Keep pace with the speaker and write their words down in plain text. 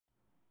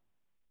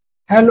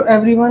Hello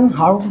everyone,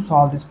 how to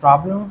solve this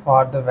problem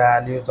for the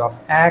values of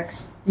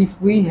x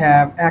if we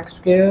have x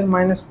square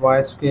minus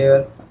y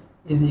square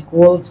is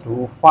equals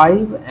to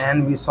 5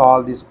 and we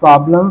solve this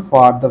problem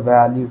for the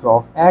values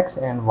of x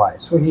and y.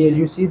 So here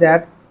you see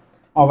that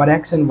our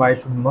x and y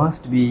should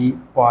must be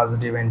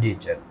positive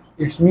integer.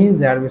 It means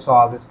that we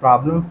solve this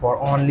problem for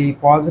only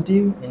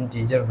positive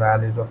integer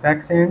values of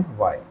x and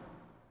y.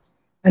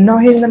 And now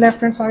here in the left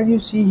hand side you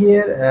see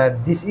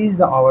here this is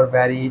our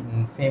very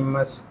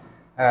famous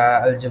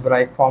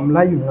algebraic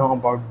formula. You know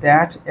about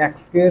that.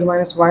 X square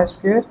minus y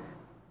square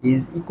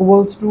is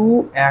equals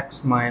to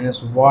x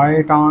minus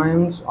y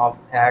times of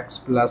x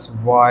plus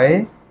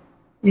y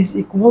is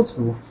equals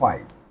to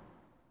 5.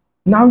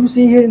 Now you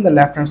see here in the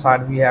left hand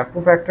side we have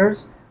two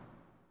factors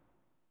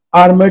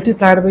are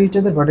multiplied by each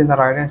other, but in the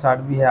right hand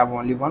side we have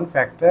only one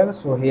factor.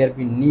 So here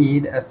we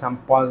need some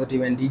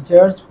positive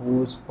integers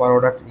whose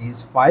product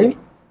is 5.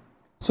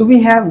 So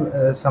we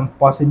have some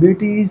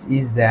possibilities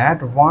is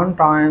that 1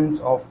 times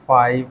of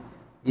 5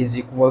 is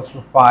equals to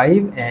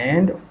 5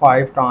 and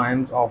 5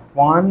 times of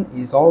 1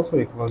 is also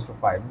equals to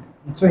 5.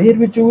 So here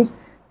we choose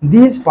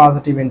these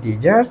positive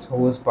integers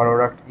whose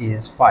product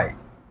is 5.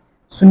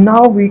 So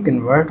now we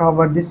convert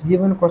our this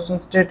given question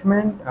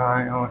statement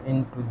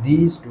into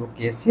these two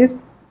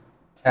cases.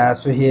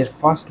 So here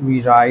first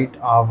we write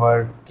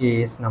our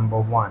case number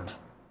 1.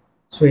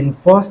 So in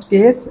first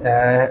case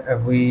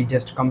we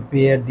just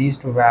compare these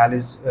two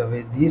values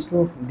with these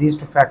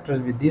two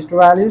factors with these two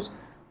values,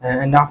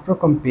 and after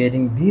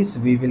comparing this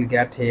we will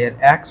get here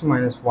x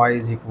minus y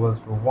is equals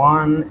to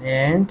 1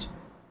 and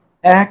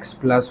x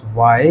plus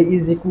y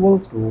is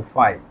equals to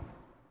 5.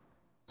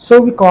 So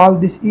we call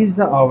this is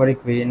the our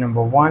equation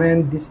number 1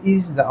 and this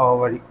is the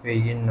our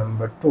equation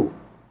number 2.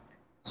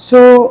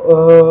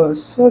 So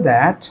so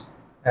that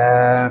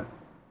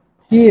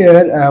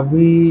here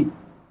we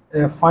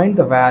find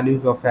the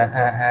values of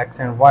x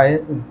and y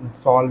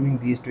solving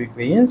these two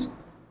equations.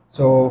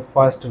 So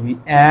first we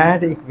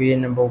add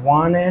equation number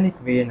 1 and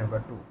equation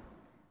number 2.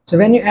 So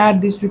when you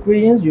add these two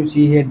equations, you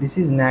see here this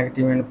is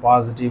negative and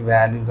positive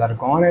values are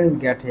gone, and we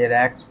get here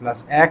x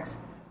plus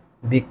x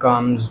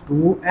becomes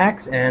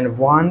 2x and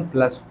 1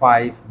 plus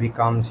 5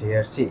 becomes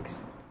here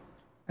 6.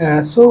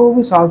 So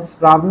we solve this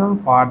problem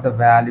for the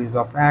values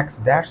of x.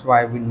 That's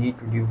why we need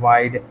to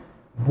divide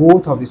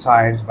both of the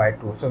sides by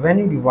 2. So when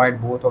you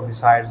divide both of the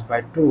sides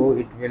by 2,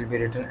 it will be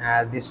written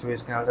as this 2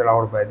 is cancelled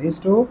out by this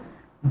 2.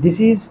 This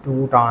is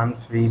 2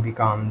 times 3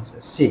 becomes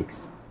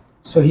 6.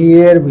 So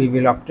here we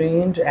will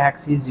obtain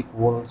x is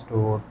equals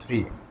to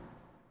 3.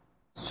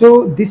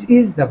 So this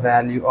is the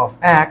value of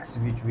x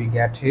which we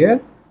get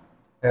here,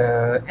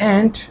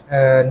 and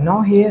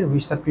now here we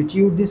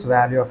substitute this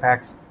value of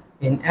x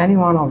in any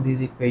one of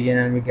these equations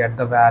and we get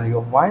the value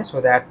of y.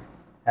 So that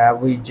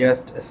we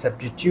just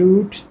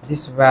substitute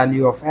this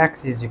value of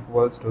x is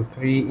equals to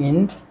 3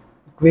 in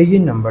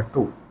equation number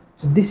 2.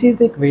 So this is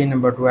the equation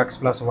number 2, x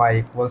plus y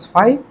equals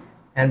 5,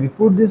 and we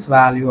put this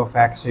value of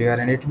x here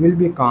and it will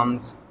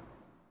becomes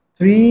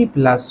 3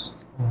 plus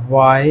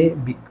y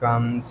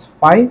becomes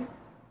 5,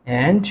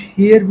 and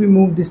here we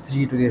move this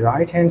 3 to the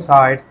right hand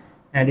side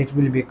and it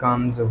will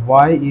becomes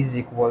y is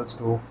equals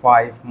to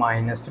 5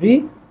 minus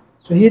 3.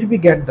 So here we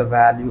get the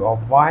value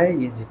of y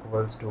is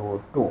equals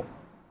to 2.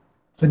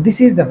 So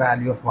this is the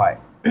value of y.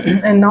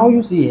 And now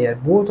you see here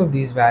both of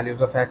these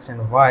values of x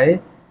and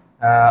y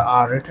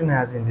are written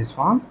as in this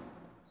form.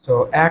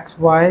 So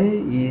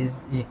xy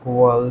is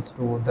equal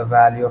to the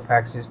value of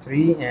x is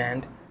 3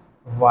 and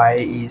y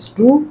is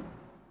 2.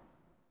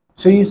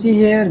 So you see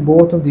here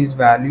both of these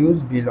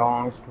values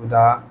belongs to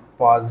the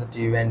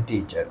positive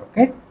integer.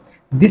 Okay,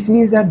 this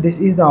means that this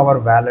is our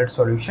valid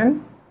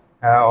solution,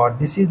 or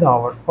this is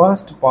our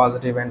first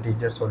positive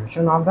integer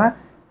solution of the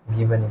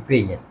given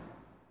equation.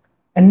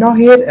 And now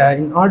here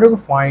in order to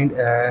find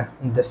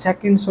the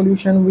second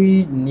solution,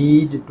 we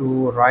need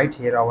to write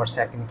here our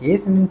second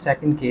case, and in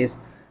second case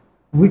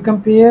we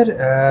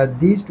compare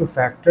these two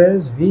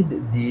factors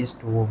with these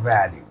two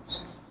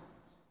values.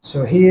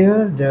 So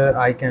here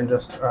I can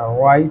just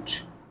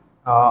write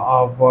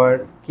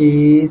our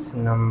case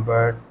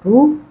number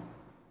 2,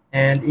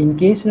 and in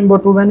case number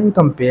 2 when we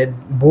compare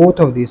both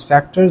of these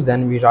factors,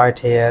 then we write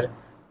here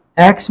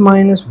x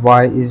minus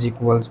y is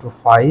equals to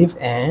 5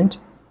 and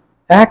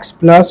x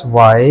plus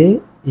y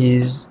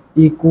is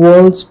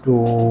equals to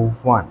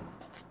 1.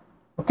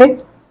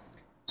 Okay,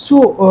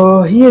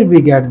 so here we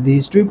get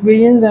these two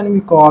equations and we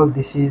call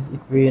this is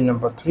equation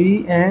number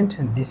 3 and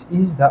this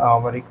is the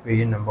our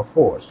equation number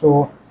 4.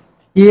 So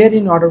here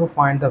in order to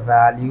find the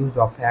values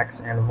of x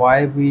and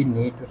y, we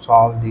need to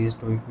solve these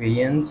two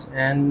equations,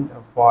 and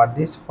for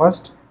this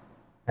first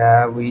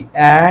we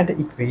add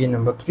equation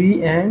number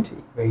 3 and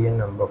equation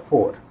number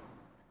 4.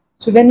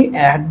 So when you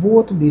add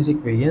both of these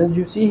equations,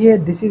 you see here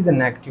this is the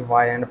negative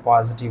y and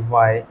positive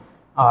y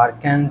are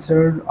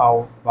cancelled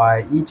out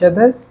by each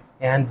other,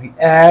 and we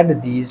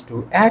add these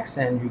to x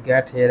and you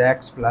get here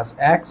x plus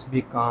x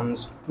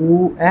becomes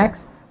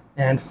 2x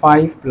and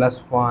 5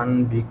 plus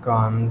 1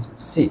 becomes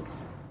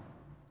 6.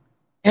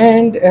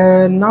 And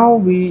now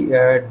we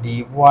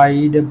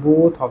divide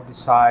both of the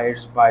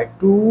sides by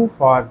 2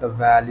 for the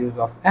values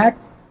of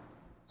x.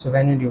 So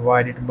when you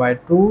divide it by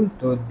 2,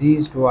 so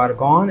these two are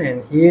gone,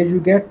 and here you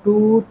get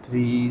 2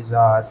 3s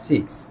are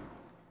 6.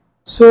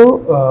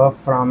 So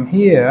from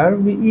here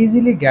we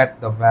easily get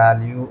the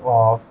value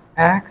of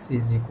x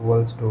is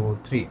equals to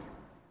 3.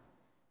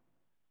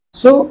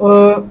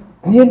 So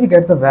here we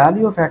get the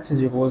value of x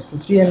is equals to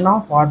 3, and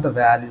now for the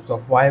values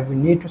of y we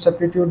need to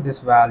substitute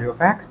this value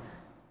of x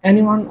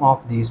any one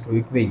of these two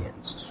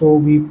equations. So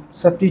we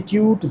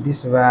substitute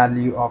this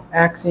value of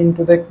x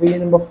into the equation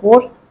number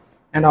 4,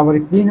 and our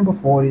equation number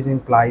 4 is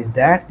implies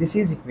that this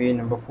is equation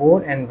number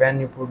 4, and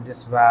when you put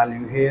this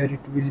value here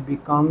it will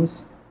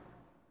becomes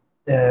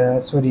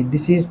sorry,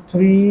 this is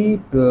 3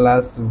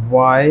 plus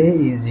y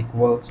is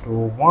equals to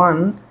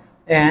 1,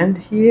 and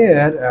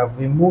here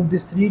we move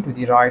this 3 to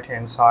the right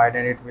hand side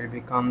and it will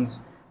becomes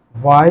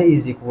y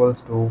is equals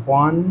to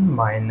 1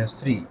 minus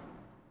 3,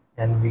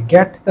 and we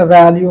get the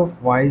value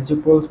of y is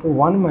equals to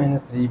 1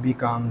 minus 3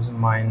 becomes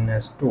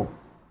minus 2.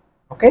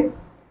 Okay,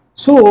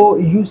 so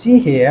you see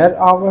here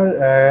our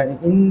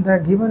in the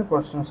given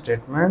question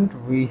statement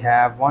we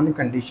have one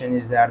condition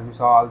is that we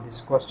solve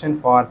this question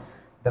for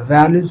the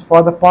values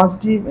for the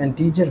positive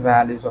integer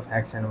values of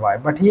x and y,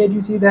 but here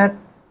you see that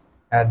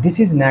this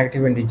is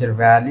negative integer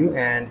value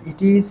and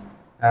it is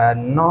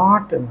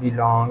not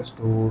belongs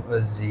to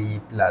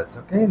z plus.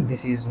 Okay,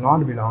 this is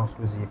not belongs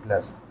to z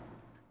plus.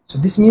 So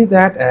this means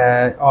that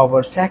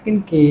our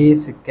second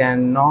case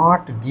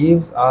cannot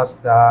gives us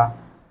the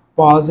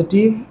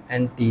positive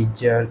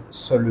integer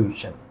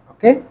solution.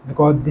 Okay,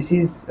 because this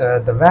is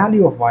the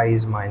value of y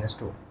is minus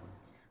 2.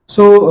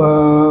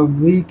 So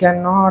we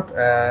cannot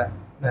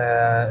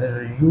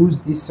use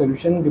this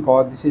solution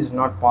because this is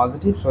not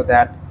positive, so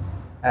that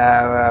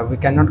we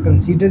cannot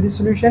consider this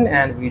solution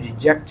and we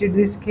rejected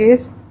this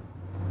case.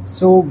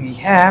 So we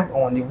have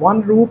only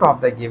one root of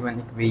the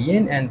given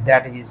equation, and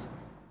that is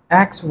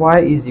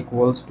xy is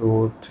equals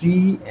to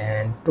 3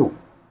 and 2.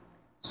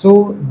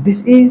 So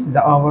this is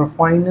our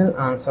final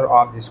answer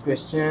of this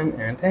question,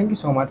 and thank you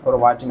so much for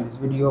watching this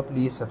video.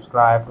 Please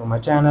subscribe to my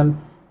channel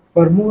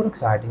for more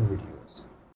exciting videos.